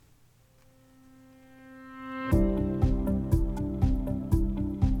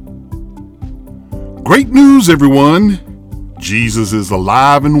Great news, everyone! Jesus is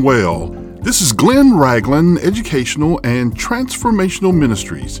alive and well. This is Glenn Ragland, Educational and Transformational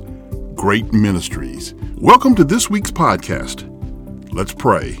Ministries. Great Ministries. Welcome to this week's podcast. Let's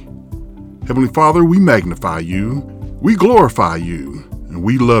pray. Heavenly Father, we magnify you, we glorify you, and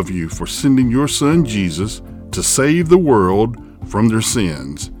we love you for sending your Son Jesus to save the world from their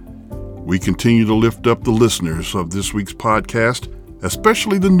sins. We continue to lift up the listeners of this week's podcast,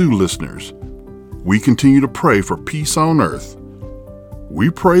 especially the new listeners. We continue to pray for peace on earth. We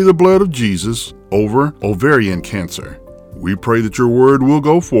pray the blood of Jesus over ovarian cancer. We pray that your word will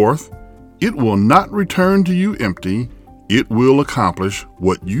go forth. It will not return to you empty. It will accomplish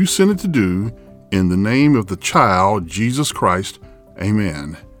what you sent it to do. In the name of the child, Jesus Christ.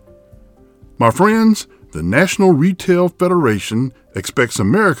 Amen. My friends, the National Retail Federation expects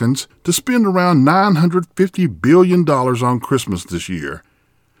Americans to spend around $950 billion on Christmas this year.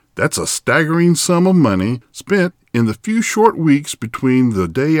 That's a staggering sum of money spent in the few short weeks between the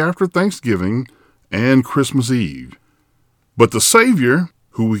day after Thanksgiving and Christmas Eve. But the Savior,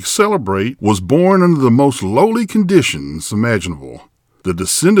 who we celebrate, was born under the most lowly conditions imaginable. The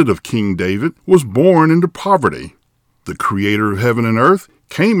descendant of King David was born into poverty. The Creator of heaven and earth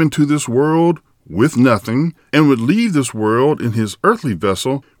came into this world with nothing and would leave this world in his earthly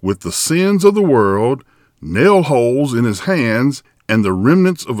vessel with the sins of the world, nail holes in his hands, and the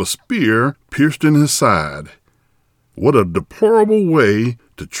remnants of a spear pierced in his side. What a deplorable way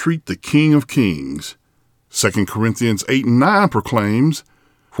to treat the King of Kings. 2 Corinthians 8 and 9 proclaims,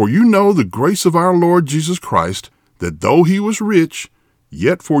 "For you know the grace of our Lord Jesus Christ, that though he was rich,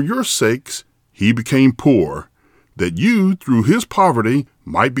 yet for your sakes he became poor, that you through his poverty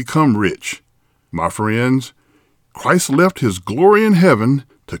might become rich." My friends, Christ left his glory in heaven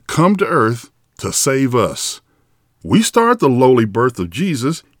to come to earth to save us. We start the lowly birth of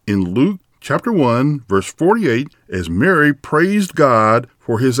Jesus in Luke chapter 1, verse 48, as Mary praised God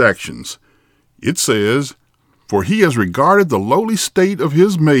for his actions. It says, "For he has regarded the lowly state of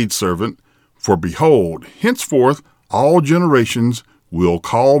his maidservant, for behold, henceforth all generations will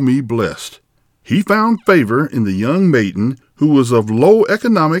call me blessed." He found favor in the young maiden who was of low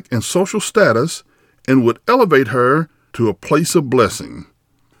economic and social status and would elevate her to a place of blessing.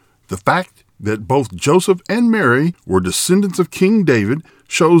 The fact that both Joseph and Mary were descendants of King David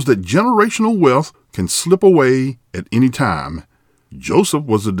shows that generational wealth can slip away at any time. Joseph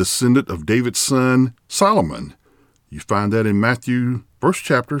was a descendant of David's son, Solomon. You find that in Matthew, 1st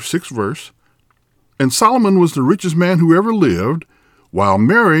chapter, 6th verse. And Solomon was the richest man who ever lived, while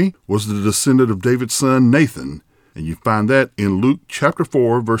Mary was the descendant of David's son, Nathan. And you find that in Luke chapter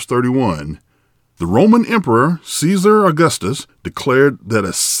 4, verse 31. The Roman Emperor Caesar Augustus declared that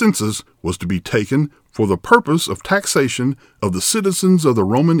a census was to be taken for the purpose of taxation of the citizens of the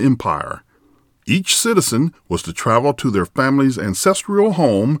Roman Empire. Each citizen was to travel to their family's ancestral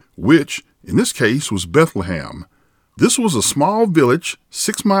home, which, in this case, was Bethlehem. This was a small village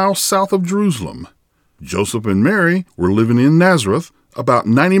 6 miles south of Jerusalem. Joseph and Mary were living in Nazareth, about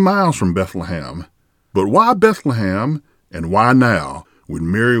 90 miles from Bethlehem. But why Bethlehem, and why now, when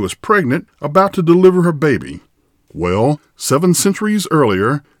Mary was pregnant, about to deliver her baby? Well, 7 centuries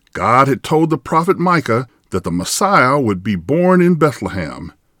earlier, God had told the prophet Micah that the Messiah would be born in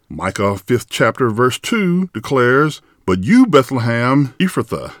Bethlehem. Micah 5th chapter verse 2 declares, "But you, Bethlehem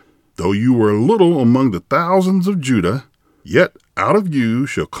Ephrathah, though you were little among the thousands of Judah, yet out of you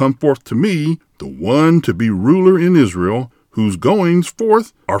shall come forth to me the one to be ruler in Israel, whose goings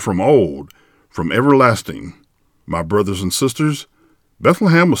forth are from old, from everlasting." My brothers and sisters,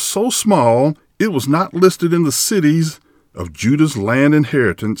 Bethlehem was so small, it was not listed in the cities of Judah's land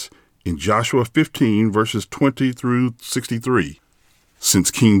inheritance in Joshua 15, verses 20 through 63.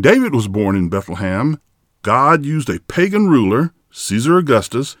 Since King David was born in Bethlehem, God used a pagan ruler, Caesar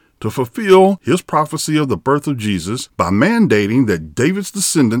Augustus, to fulfill his prophecy of the birth of Jesus by mandating that David's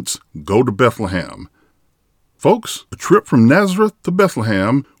descendants go to Bethlehem. Folks, a trip from Nazareth to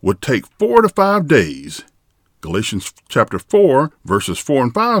Bethlehem would take 4 to 5 days. Galatians chapter 4, verses 4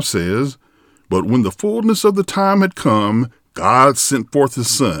 and 5 says, "But when the fullness of the time had come, God sent forth his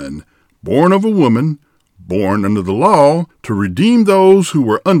Son, born of a woman, born under the law, to redeem those who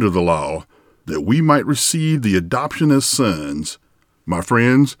were under the law, that we might receive the adoption as sons." My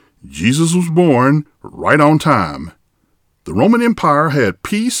friends, Jesus was born right on time. The Roman Empire had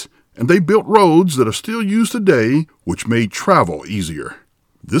peace, and they built roads that are still used today, which made travel easier.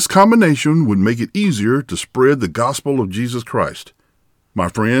 This combination would make it easier to spread the gospel of Jesus Christ. My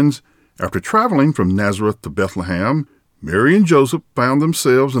friends, after traveling from Nazareth to Bethlehem, Mary and Joseph found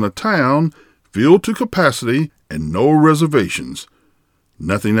themselves in a town filled to capacity and no reservations.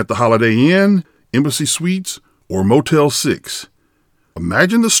 Nothing at the Holiday Inn, Embassy Suites, or Motel 6.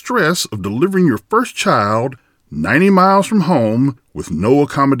 Imagine the stress of delivering your first child 90 miles from home with no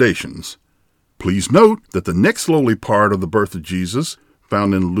accommodations. Please note that the next lowly part of the birth of Jesus,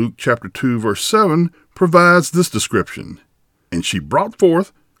 found in Luke chapter 2, verse 7, provides this description. And she brought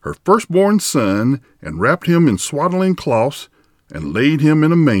forth her firstborn son, and wrapped him in swaddling cloths, and laid him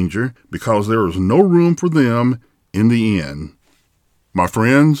in a manger, because there was no room for them in the inn. My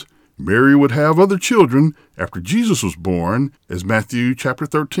friends, Mary would have other children after Jesus was born, as Matthew chapter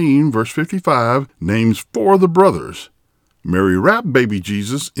 13, verse 55 names 4 of the brothers. Mary wrapped baby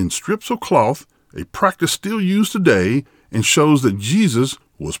Jesus in strips of cloth, a practice still used today, and shows that Jesus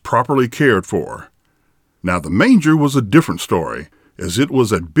was properly cared for. Now the manger was a different story, as it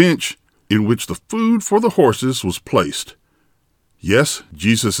was a bench in which the food for the horses was placed. Yes,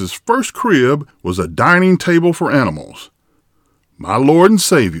 Jesus' first crib was a dining table for animals. My Lord and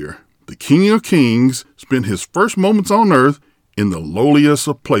Savior, the King of Kings, spent his first moments on earth in the lowliest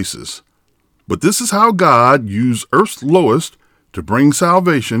of places. But this is how God used earth's lowest to bring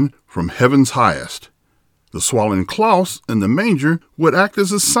salvation from heaven's highest. The swaddling cloths in the manger would act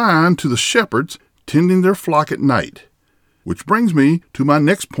as a sign to the shepherds tending their flock at night. Which brings me to my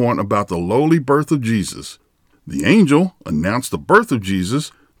next point about the lowly birth of Jesus. The angel announced the birth of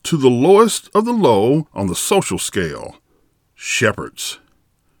Jesus to the lowest of the low on the social scale, shepherds.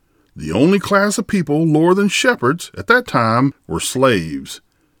 The only class of people lower than shepherds at that time were slaves.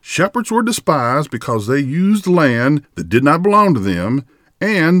 Shepherds were despised because they used land that did not belong to them,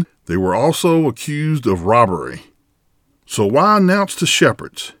 and they were also accused of robbery. So why announce to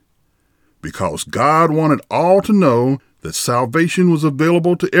shepherds? Because God wanted all to know that salvation was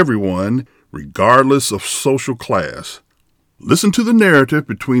available to everyone, regardless of social class. Listen to the narrative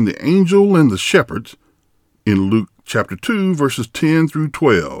between the angel and the shepherds in Luke chapter 2, verses 10 through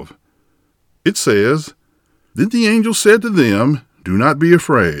 12. It says, Then the angel said to them, Do not be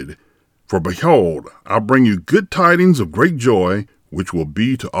afraid, for behold, I bring you good tidings of great joy, which will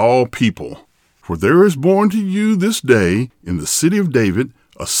be to all people. For there is born to you this day in the city of David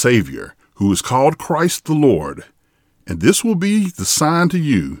a Savior, who is called Christ the Lord. And this will be the sign to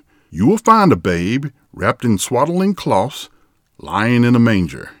you. You will find a babe wrapped in swaddling cloths, lying in a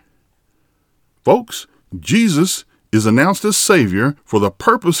manger. Folks, Jesus is announced as Savior for the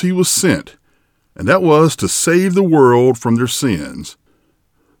purpose he was sent, and that was to save the world from their sins.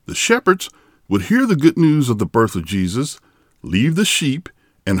 The shepherds would hear the good news of the birth of Jesus, leave the sheep,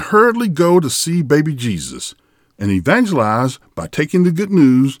 and hurriedly go to see baby Jesus, and evangelize by taking the good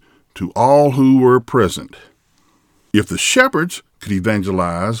news to all who were present. If the shepherds could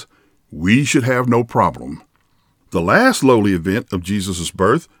evangelize, we should have no problem. The last lowly event of Jesus'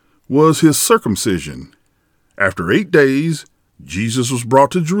 birth was his circumcision. After 8 days, Jesus was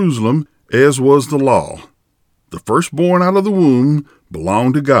brought to Jerusalem, as was the law. The firstborn out of the womb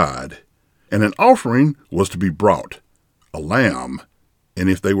belonged to God, and an offering was to be brought, a lamb, and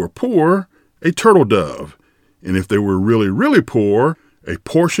if they were poor, a turtle dove, and if they were really, really poor, a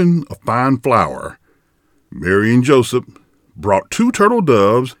portion of fine flour. Mary and Joseph brought 2 turtle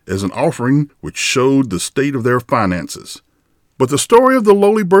doves as an offering which showed the state of their finances. But the story of the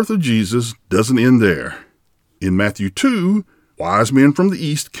lowly birth of Jesus doesn't end there. In Matthew 2, wise men from the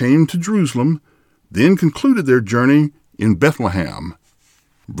east came to Jerusalem, then concluded their journey in Bethlehem.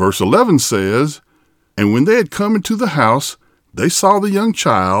 Verse 11 says, And when they had come into the house, they saw the young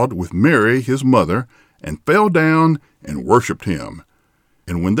child with Mary his mother, and fell down and worshipped him.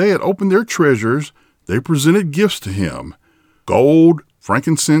 And when they had opened their treasures, they presented gifts to him, gold,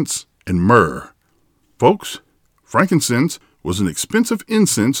 frankincense, and myrrh. Folks, frankincense was an expensive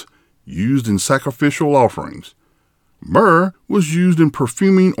incense used in sacrificial offerings. Myrrh was used in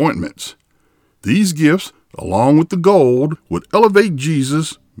perfuming ointments. These gifts, along with the gold, would elevate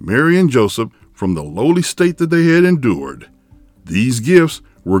Jesus, Mary, and Joseph from the lowly state that they had endured. These gifts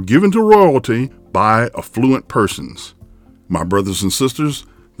were given to royalty by affluent persons. My brothers and sisters,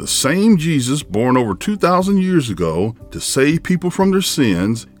 the same Jesus born over 2,000 years ago to save people from their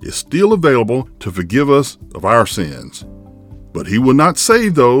sins is still available to forgive us of our sins. But he will not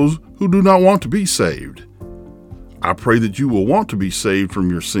save those who do not want to be saved. I pray that you will want to be saved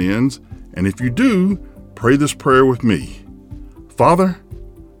from your sins, and if you do, pray this prayer with me. Father,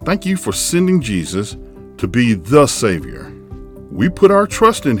 thank you for sending Jesus to be the Savior. We put our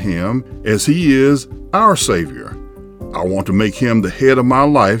trust in him as he is our Savior. I want to make him the head of my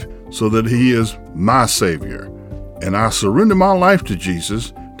life so that he is my Savior. And I surrender my life to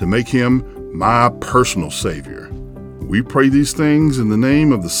Jesus to make him my personal Savior. We pray these things in the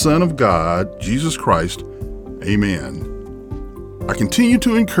name of the Son of God, Jesus Christ. Amen. I continue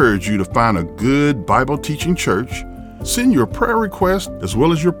to encourage you to find a good Bible teaching church. Send your prayer requests as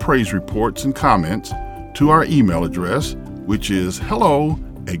well as your praise reports and comments to our email address, which is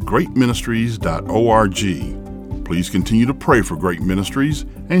hello@greatministries.org. Please continue to pray for Great Ministries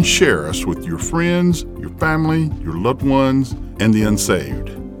and share us with your friends, your family, your loved ones, and the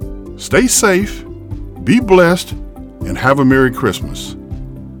unsaved. Stay safe, be blessed, and have a Merry Christmas.